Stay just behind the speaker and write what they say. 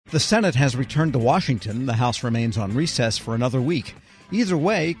The Senate has returned to Washington. The House remains on recess for another week. Either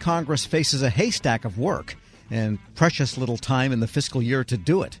way, Congress faces a haystack of work and precious little time in the fiscal year to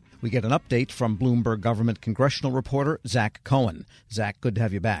do it. We get an update from Bloomberg government congressional reporter Zach Cohen. Zach, good to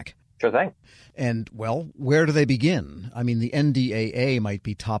have you back. Sure thing. And, well, where do they begin? I mean, the NDAA might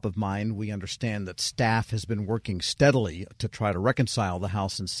be top of mind. We understand that staff has been working steadily to try to reconcile the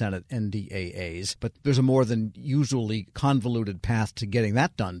House and Senate NDAAs, but there's a more than usually convoluted path to getting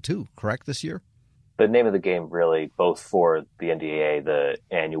that done, too, correct, this year? The name of the game, really, both for the NDAA, the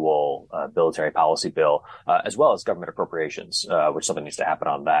annual military policy bill, as well as government appropriations, which something needs to happen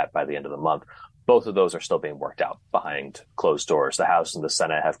on that by the end of the month. Both of those are still being worked out behind closed doors. The House and the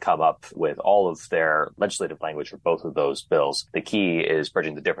Senate have come up with all of their legislative language for both of those bills. The key is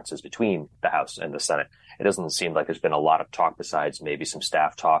bridging the differences between the House and the Senate. It doesn't seem like there's been a lot of talk besides maybe some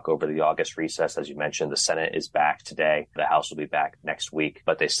staff talk over the August recess. As you mentioned, the Senate is back today. The House will be back next week,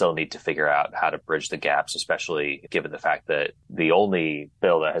 but they still need to figure out how to bridge the gaps, especially given the fact that the only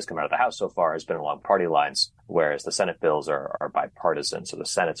bill that has come out of the House so far has been along party lines, whereas the Senate bills are bipartisan. So the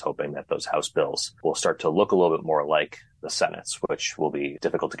Senate's hoping that those House bills will start to look a little bit more like the Senate's, which will be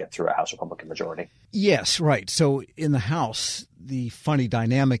difficult to get through a House Republican majority. Yes, right. So in the House, the funny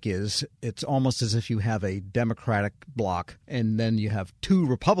dynamic is it's almost as if you have a Democratic bloc and then you have two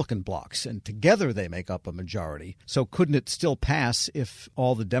Republican blocs, and together they make up a majority. So couldn't it still pass if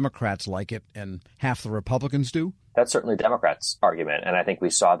all the Democrats like it and half the Republicans do? That's certainly Democrats' argument. And I think we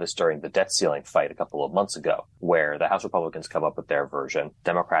saw this during the debt ceiling fight a couple of months ago, where the House Republicans come up with their version.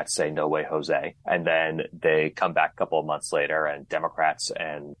 Democrats say, no way, Jose. And then they come back a couple of months later and Democrats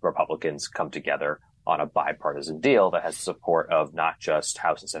and Republicans come together on a bipartisan deal that has the support of not just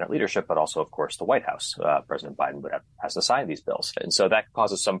House and Senate leadership, but also, of course, the White House. President Biden has to sign these bills. And so that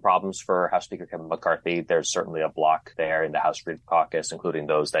causes some problems for House Speaker Kevin McCarthy. There's certainly a block there in the House Freedom Caucus, including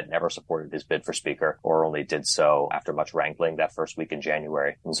those that never supported his bid for Speaker or only did so after much wrangling that first week in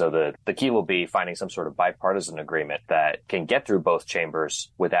January. And so the key will be finding some sort of bipartisan agreement that can get through both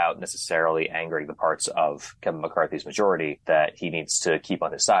chambers without necessarily angering the parts of Kevin McCarthy's majority that he needs to keep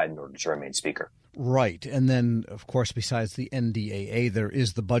on his side in order to remain Speaker. Right. And then, of course, besides the NDAA, there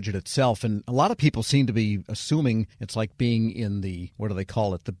is the budget itself. And a lot of people seem to be assuming it's like being in the, what do they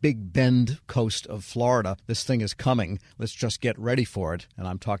call it, the Big Bend coast of Florida. This thing is coming. Let's just get ready for it. And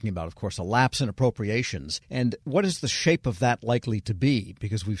I'm talking about, of course, a lapse in appropriations. And what is the shape of that likely to be?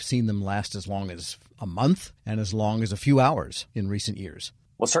 Because we've seen them last as long as a month and as long as a few hours in recent years.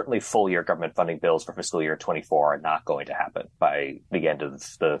 Well, certainly full-year government funding bills for fiscal year 24 are not going to happen by the end of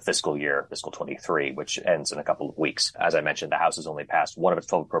the fiscal year, fiscal 23, which ends in a couple of weeks. As I mentioned, the House has only passed one of its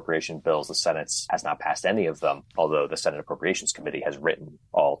 12 appropriation bills. The Senate has not passed any of them, although the Senate Appropriations Committee has written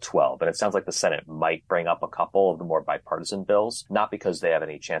all 12. And it sounds like the Senate might bring up a couple of the more bipartisan bills, not because they have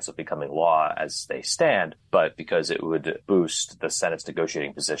any chance of becoming law as they stand, but because it would boost the Senate's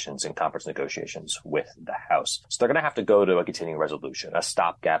negotiating positions in conference negotiations with the House. So they're going to have to go to a continuing resolution, a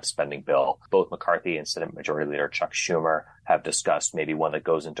stopgap spending bill. Both McCarthy and Senate Majority Leader Chuck Schumer have discussed maybe one that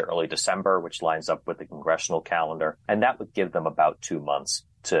goes into early December, which lines up with the congressional calendar. And that would give them about 2 months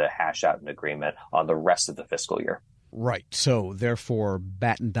to hash out an agreement on the rest of the fiscal year. Right. So therefore,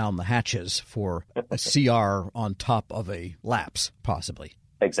 batten down the hatches for a CR on top of a lapse, possibly.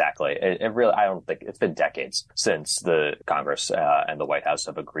 Exactly. It really, I don't think it's been decades since the Congress and the White House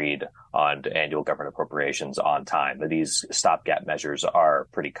have agreed on annual government appropriations on time. These stopgap measures are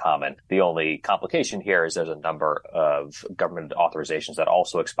pretty common. The only complication here is there's a number of government authorizations that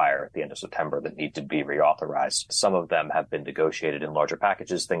also expire at the end of September that need to be reauthorized. Some of them have been negotiated in larger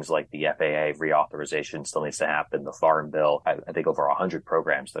packages. Things like the FAA reauthorization still needs to happen. The Farm Bill, I think over 100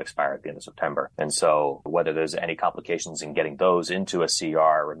 programs that expire at the end of September. And so whether there's any complications in getting those into a CR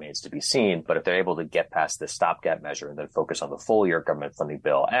remains to be seen. But if they're able to get past this stopgap measure and then focus on the full year government funding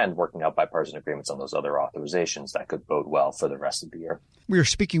bill and working out bipartisan agreements on those other authorizations, that could bode well for the rest of the year. We are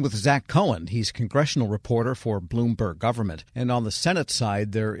speaking with Zach Cohen. He's congressional reporter for Bloomberg Government. And on the Senate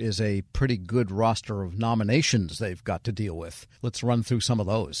side, there is a pretty good roster of nominations they've got to deal with. Let's run through some of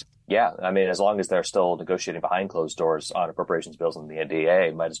those. Yeah, I mean, as long as they're still negotiating behind closed doors on appropriations bills in the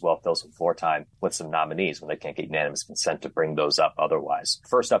NDAA, might as well fill some floor time with some nominees when they can't get unanimous consent to bring those up otherwise.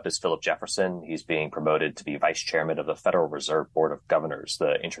 First up is Philip Jefferson. He's being promoted to be vice chairman of the Federal Reserve Board of Governors,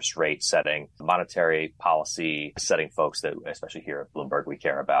 the interest rate setting, monetary policy setting folks that, especially here at Bloomberg, we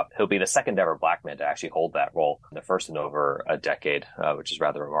care about. He'll be the second ever black man to actually hold that role, the first in over a decade, which is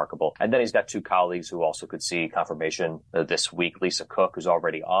rather remarkable. And then he's got two colleagues who also could see confirmation this week. Lisa Cook, who's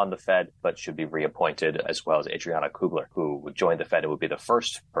already on the Fed, but should be reappointed, as well as Adriana Kugler, who would join the Fed and would be the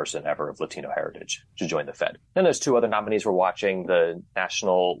first person ever of Latino heritage to join the Fed. Then there's two other nominees we're watching. The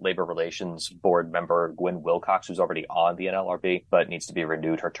National Labor Relations Board member, Gwen Wilcox, who's already on the NLRB, but needs to be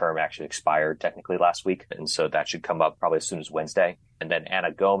renewed. Her term actually expired technically last week, and so that should come up probably as soon as Wednesday. And then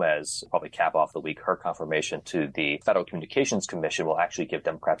Ana Gomez, probably cap off the week, her confirmation to the Federal Communications Commission will actually give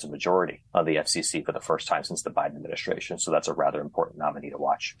Democrats a majority on the FCC for the first time since the Biden administration. So that's a rather important nominee to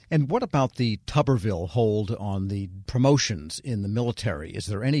watch. And what about the Tuberville hold on the promotions in the military? Is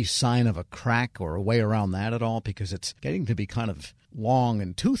there any sign of a crack or a way around that at all? Because it's getting to be kind of long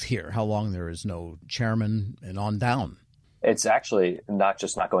in tooth here, how long there is no chairman and on down. It's actually not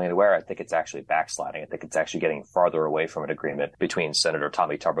just not going anywhere. I think it's actually backsliding. I think it's actually getting farther away from an agreement between Senator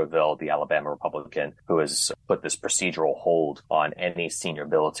Tommy Tuberville, the Alabama Republican, who has put this procedural hold on any senior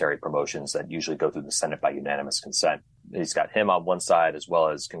military promotions that usually go through the Senate by unanimous consent. He's got him on one side, as well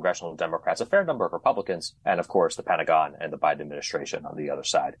as congressional Democrats, a fair number of Republicans, and of course the Pentagon and the Biden administration on the other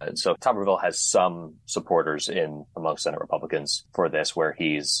side. And so Tuberville has some supporters among Senate Republicans for this, where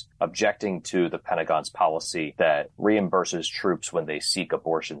he's objecting to the Pentagon's policy that reimburses troops when they seek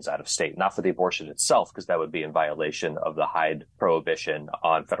abortions out of state, not for the abortion itself, because that would be in violation of the Hyde prohibition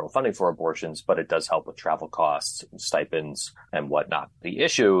on federal funding for abortions, but it does help with travel costs, stipends, and whatnot. The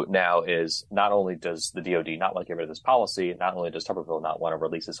issue now is not only does the DoD not want to get rid of this policy, not only does Tuberville not want to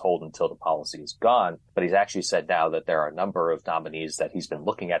release his hold until the policy is gone, but he's actually said now that there are a number of nominees that he's been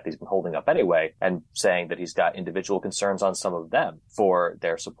looking at, that he's been holding up anyway, and saying that he's got individual concerns on some of them for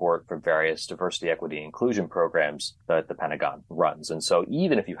their support for various diversity, equity, inclusion programs that the Pentagon runs. And so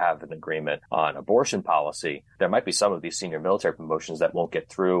even if you have an agreement on abortion policy, there might be some of these senior military promotions that won't get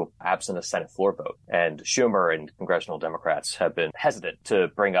through absent a Senate floor vote. And Schumer and congressional Democrats have been hesitant to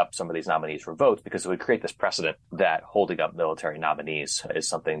bring up some of these nominees for votes because it would create this precedent that holding up military nominees is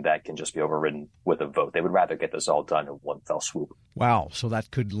something that can just be overridden with a vote. They would rather get this all done in one fell swoop. Wow. So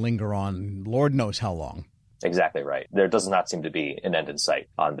that could linger on Lord knows how long. Exactly right. There does not seem to be an end in sight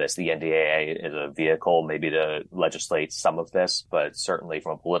on this. The NDAA is a vehicle maybe to legislate some of this, but certainly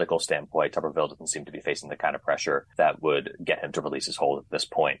from a political standpoint, Tuberville doesn't seem to be facing the kind of pressure that would get him to release his hold at this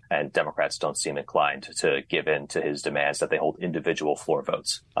point. And Democrats don't seem inclined to give in to his demands that they hold individual floor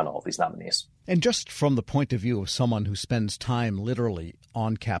votes on all of these nominees. And just from the point of view of someone who spends time literally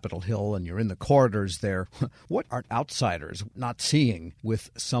on Capitol Hill and you're in the corridors there, what are outsiders not seeing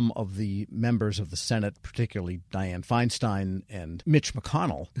with some of the members of the Senate, particularly Dianne Feinstein and Mitch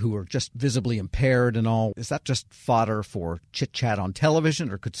McConnell, who are just visibly impaired and all? Is that just fodder for chit-chat on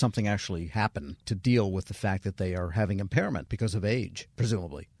television, or could something actually happen to deal with the fact that they are having impairment because of age,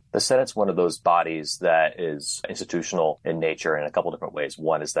 presumably? The Senate's one of those bodies that is institutional in nature in a couple different ways.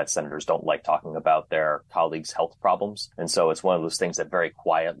 One is that senators don't like talking about their colleagues' health problems. And so it's one of those things that very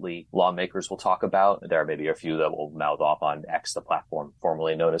quietly lawmakers will talk about. There are maybe a few that will mouth off on X, the platform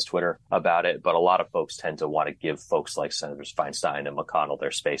formerly known as Twitter, about it. But a lot of folks tend to want to give folks like Senators Feinstein and McConnell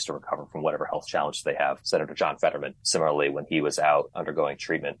their space to recover from whatever health challenge they have. Senator John Fetterman, similarly, when he was out undergoing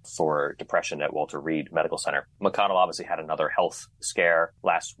treatment for depression at Walter Reed Medical Center. McConnell obviously had another health scare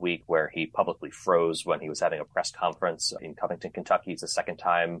last week where he publicly froze when he was having a press conference in Covington, Kentucky. It's the second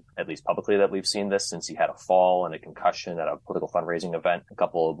time, at least publicly, that we've seen this since he had a fall and a concussion at a political fundraising event a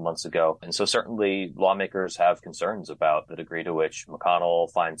couple of months ago. And so certainly lawmakers have concerns about the degree to which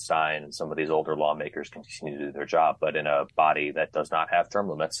McConnell, Feinstein, and some of these older lawmakers continue to do their job. But in a body that does not have term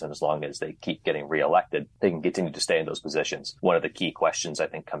limits, and as long as they keep getting reelected, they can continue to stay in those positions. One of the key questions, I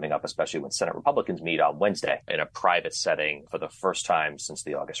think, coming up, especially when Senate Republicans meet on Wednesday in a private setting for the first time since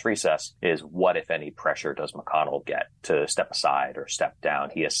the August recess, is what, if any, pressure does McConnell get to step aside or step down?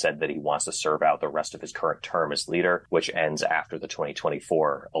 He has said that he wants to serve out the rest of his current term as leader, which ends after the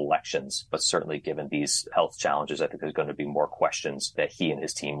 2024 elections. But certainly given these health challenges, I think there's going to be more questions that he and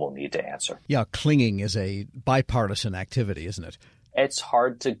his team will need to answer. Yeah, clinging is a bipartisan activity, isn't it? It's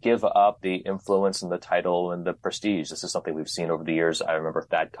hard to give up the influence and the title and the prestige. This is something we've seen over the years. I remember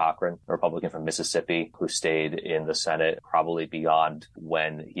Thad Cochran, a Republican from Mississippi, who stayed in the Senate probably beyond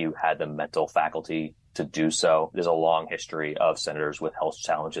when he had the mental faculty to do so. There's a long history of senators with health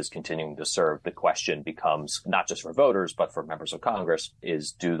challenges continuing to serve. The question becomes, not just for voters, but for members of Congress,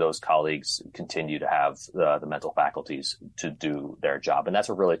 is do those colleagues continue to have the mental faculties to do their job? And that's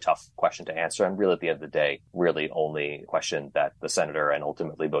a really tough question to answer. And really, at the end of the day, really only a question that the senator and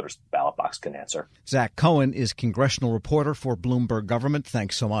ultimately voters at the ballot box can answer. Zach Cohen is congressional reporter for Bloomberg Government.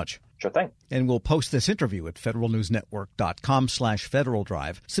 Thanks so much. Sure thing. And we'll post this interview at federalnewsnetwork.com/Federal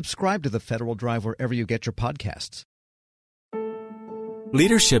Drive. Subscribe to the Federal Drive wherever you get your podcasts.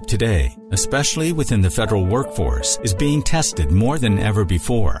 Leadership Today especially within the federal workforce, is being tested more than ever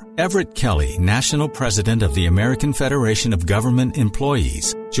before. Everett Kelly, National President of the American Federation of Government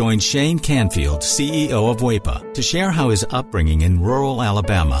Employees, joined Shane Canfield, CEO of WEPA, to share how his upbringing in rural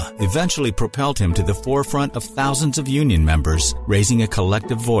Alabama eventually propelled him to the forefront of thousands of union members, raising a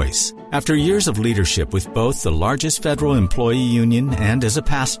collective voice. After years of leadership with both the largest federal employee union and as a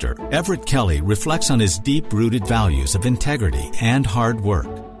pastor, Everett Kelly reflects on his deep-rooted values of integrity and hard work.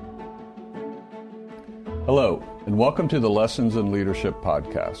 Hello, and welcome to the Lessons in Leadership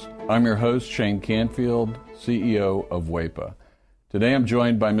podcast. I'm your host, Shane Canfield, CEO of WEPA. Today I'm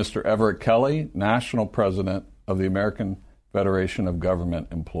joined by Mr. Everett Kelly, National President of the American Federation of Government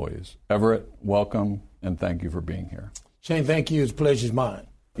Employees. Everett, welcome, and thank you for being here. Shane, thank you. It's a pleasure's mine.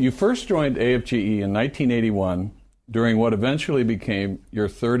 You first joined AFGE in 1981 during what eventually became your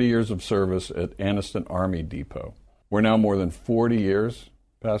 30 years of service at Anniston Army Depot. We're now more than 40 years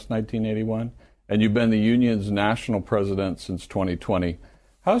past 1981, and you've been the union's national president since 2020.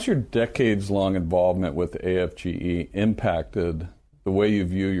 How's your decades-long involvement with AFGE impacted the way you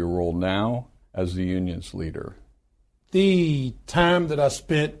view your role now as the union's leader? The time that I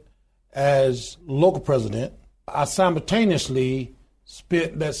spent as local president, I simultaneously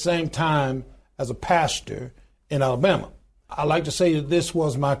spent that same time as a pastor in Alabama. I like to say that this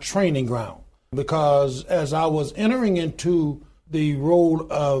was my training ground because as I was entering into the role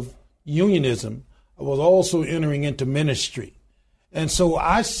of unionism, I was also entering into ministry. And so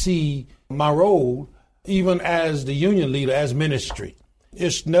I see my role, even as the union leader, as ministry.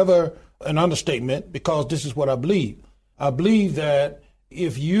 It's never an understatement because this is what I believe. I believe that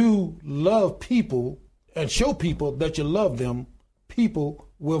if you love people and show people that you love them, people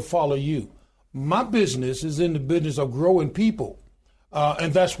will follow you. My business is in the business of growing people,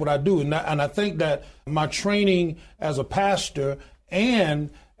 and that's what I do. And I think that my training as a pastor and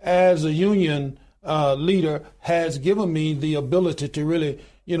as a union leader has given me the ability to really,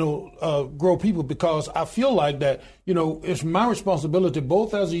 grow people because I feel like that, it's my responsibility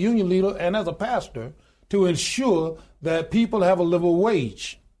both as a union leader and as a pastor to ensure that people have a livable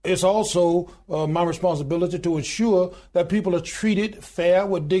wage. It's also my responsibility to ensure that people are treated fair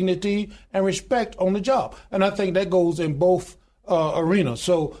with dignity and respect on the job. And I think that goes in both arenas.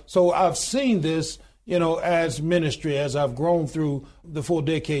 So I've seen this, as ministry as I've grown through the 4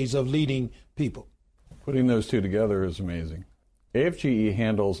 decades of leading people. Putting those two together is amazing. AFGE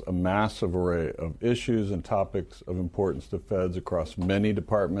handles a massive array of issues and topics of importance to feds across many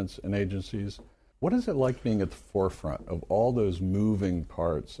departments and agencies. What is it like being at the forefront of all those moving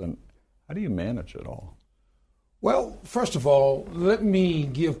parts, and how do you manage it all? Well, first of all, let me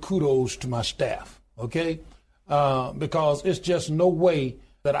give kudos to my staff, okay? Because it's just no way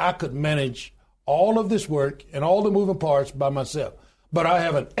that I could manage all of this work and all the moving parts by myself. But I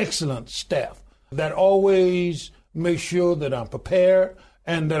have an excellent staff that always makes sure that I'm prepared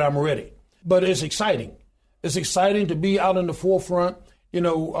and that I'm ready. But it's exciting. It's exciting to be out in the forefront,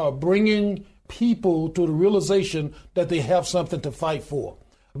 bringing people to the realization that they have something to fight for.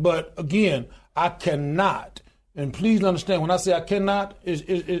 But again, I cannot, and please understand, when I say I cannot,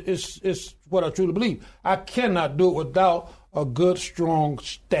 it's what I truly believe. I cannot do it without a good, strong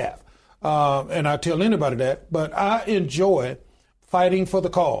staff. And I tell anybody that, but I enjoy fighting for the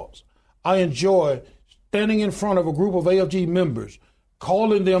cause. I enjoy standing in front of a group of AFG members,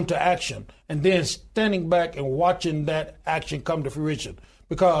 calling them to action, and then standing back and watching that action come to fruition.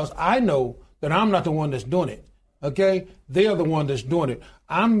 Because I know that I'm not the one that's doing it, okay? They're the one that's doing it.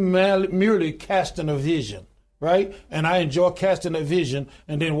 I'm merely casting a vision, right? And I enjoy casting a vision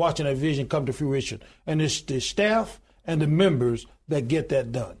and then watching that vision come to fruition. And it's the staff and the members that get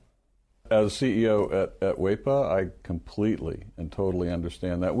that done. As CEO at WEPA, I completely and totally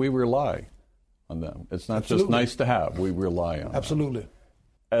understand that. We rely on them. It's not Absolutely. Just nice to have. We rely on Absolutely. Them.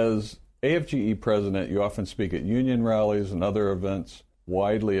 As AFGE president, you often speak at union rallies and other events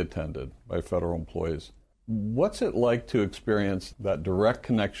widely attended by federal employees. What's it like to experience that direct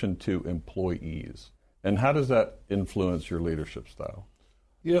connection to employees? And how does that influence your leadership style?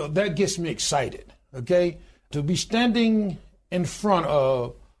 That gets me excited, okay? To be standing in front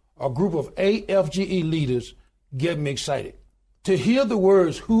of a group of AFGE leaders get me excited. To hear the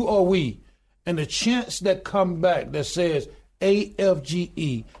words, who are we? And the chants that come back that says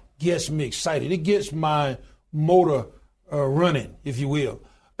AFGE gets me excited. It gets my motor running, if you will.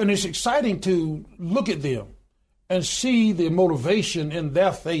 And it's exciting to look at them and see the motivation in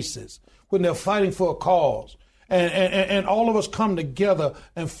their faces when they're fighting for a cause. And all of us come together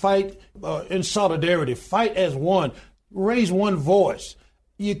and fight in solidarity, fight as one, raise one voice.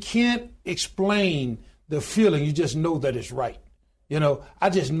 You can't explain the feeling. You just know that it's right. I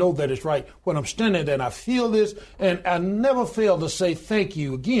just know that it's right when I'm standing there and I feel this, and I never fail to say thank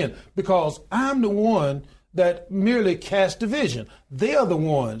you again, because I'm the one that merely casts the vision. They are the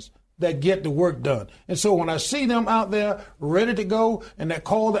ones that get the work done. And so when I see them out there ready to go and that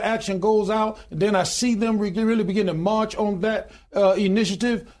call to action goes out, and then I see them really begin to march on that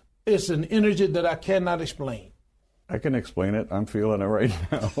initiative, it's an energy that I cannot explain. I can explain it. I'm feeling it right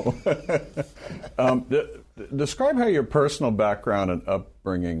now. Describe how your personal background and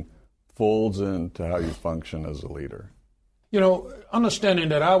upbringing folds into how you function as a leader. Understanding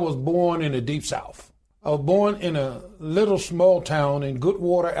that I was born in the Deep South. I was born in a little small town in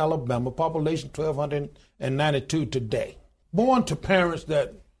Goodwater, Alabama, population 1,292 today. Born to parents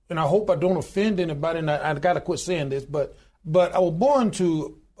that, and I hope I don't offend anybody, and I got to quit saying this, but I was born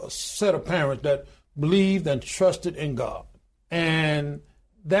to a set of parents that believed and trusted in God. And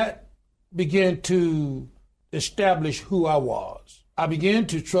that began to establish who I was. I began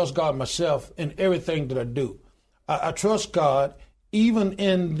to trust God myself in everything that I do. I trust God even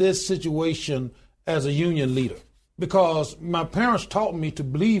in this situation as a union leader, because my parents taught me to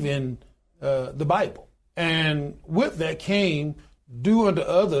believe in the Bible. And with that came, do unto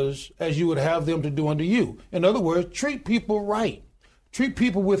others as you would have them to do unto you. In other words, treat people right. Treat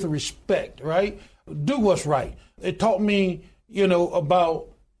people with respect, right? Do what's right. It taught me, about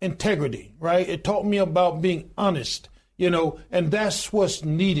integrity, right? It taught me about being honest, and that's what's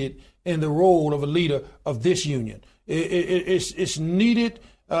needed in the role of a leader of this union. It's needed.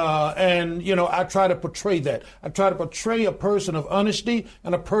 And I try to portray that. I try to portray a person of honesty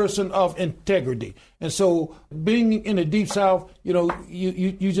and a person of integrity. And so being in the Deep South,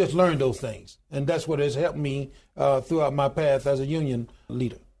 you just learn those things. And that's what has helped me throughout my path as a union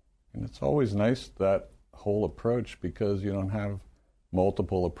leader. And it's always nice, that whole approach, because you don't have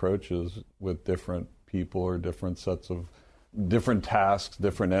multiple approaches with different people or different sets of different tasks,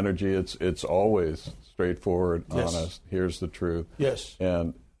 different energy. It's always straightforward, yes. Honest. Here's the truth. Yes.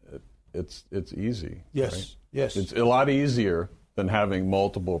 And it's easy. Yes. Right? Yes. It's a lot easier than having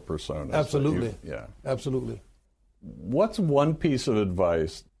multiple personas. Absolutely. Yeah. Absolutely. What's one piece of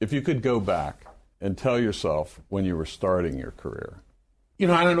advice, if you could go back and tell yourself when you were starting your career?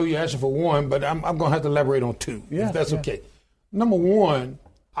 I don't know you're asking for one, but I'm going to have to elaborate on two, if that's okay. Number one,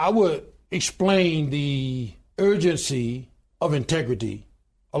 I would explain the urgency of integrity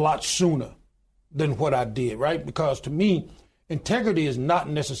a lot sooner than what I did, right? Because to me, integrity is not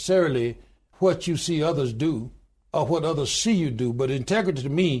necessarily what you see others do or what others see you do, but integrity to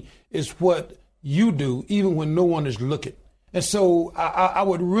me is what you do even when no one is looking. And so I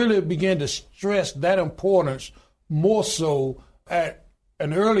would really begin to stress that importance more so at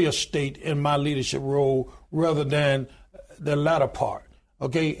an earlier state in my leadership role rather than the latter part.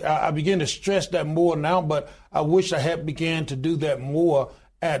 Okay, I begin to stress that more now, but I wish I had began to do that more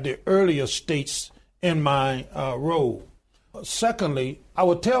at the earlier states in my role. Secondly, I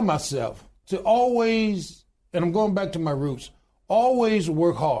would tell myself to always, and I'm going back to my roots, always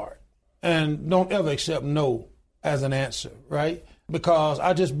work hard and don't ever accept no as an answer, right? Because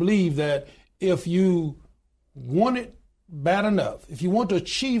I just believe that if you want it bad enough, if you want to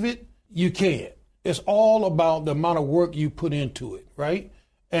achieve it, you can. It's all about the amount of work you put into it, right?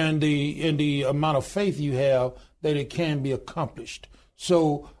 And the amount of faith you have that it can be accomplished.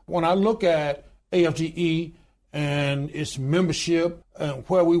 So when I look at AFGE and its membership and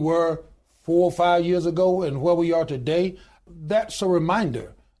where we were 4 or 5 years ago and where we are today, that's a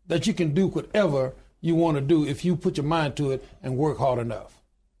reminder that you can do whatever you want to do if you put your mind to it and work hard enough.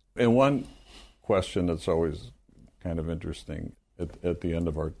 And one question that's always kind of interesting at the end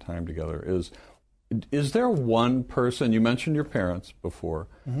of our time together is there one person, you mentioned your parents before,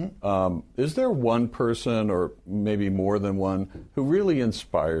 is there one person or maybe more than one who really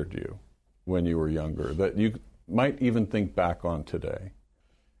inspired you when you were younger that you might even think back on today?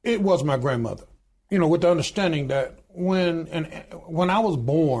 It was my grandmother, with the understanding that when I was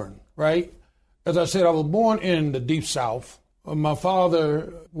born, right, as I said, I was born in the Deep South. My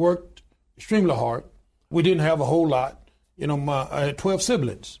father worked extremely hard. We didn't have a whole lot. I had 12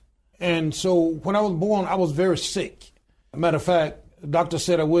 siblings. And so when I was born, I was very sick. Matter of fact, the doctor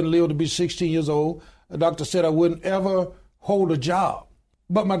said I wouldn't live to be 16 years old. The doctor said I wouldn't ever hold a job.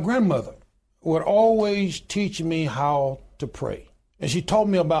 But my grandmother would always teach me how to pray. And she taught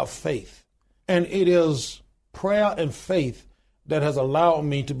me about faith. And it is prayer and faith that has allowed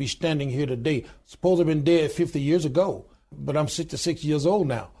me to be standing here today. Suppose I've been dead 50 years ago, but I'm 66 years old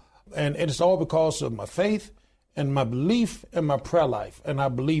now. And it's all because of my faith and my belief and my prayer life. And I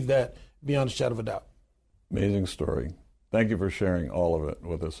believe that beyond a shadow of a doubt. Amazing story. Thank you for sharing all of it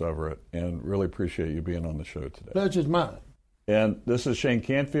with us, Everett, and really appreciate you being on the show today. Pleasure's mine. And this is Shane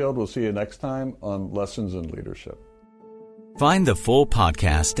Canfield. We'll see you next time on Lessons in Leadership. Find the full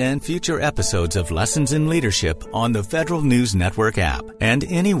podcast and future episodes of Lessons in Leadership on the Federal News Network app and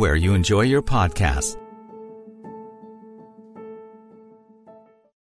anywhere you enjoy your podcasts.